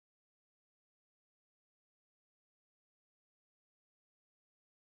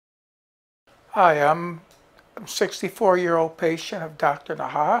Hi, I'm a 64-year-old patient of Dr.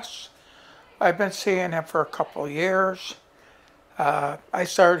 Nahas. I've been seeing him for a couple of years. I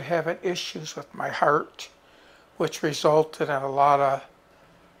started having issues with my heart, which resulted in a lot of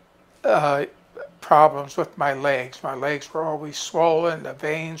uh, problems with my legs. My legs were always swollen, the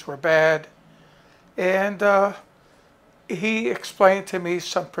veins were bad, and he explained to me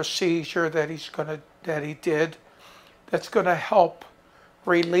some procedure that he did that's gonna help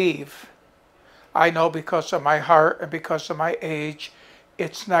relieve. I know because of my heart and because of my age,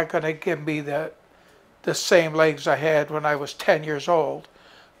 it's not going to give me the same legs I had when I was 10 years old,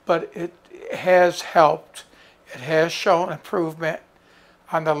 but it has helped. It has shown improvement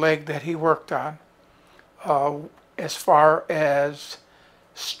on the leg that he worked on, uh, as far as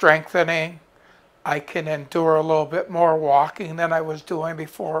strengthening. I can endure a little bit more walking than I was doing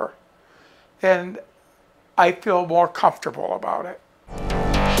before, and I feel more comfortable about it.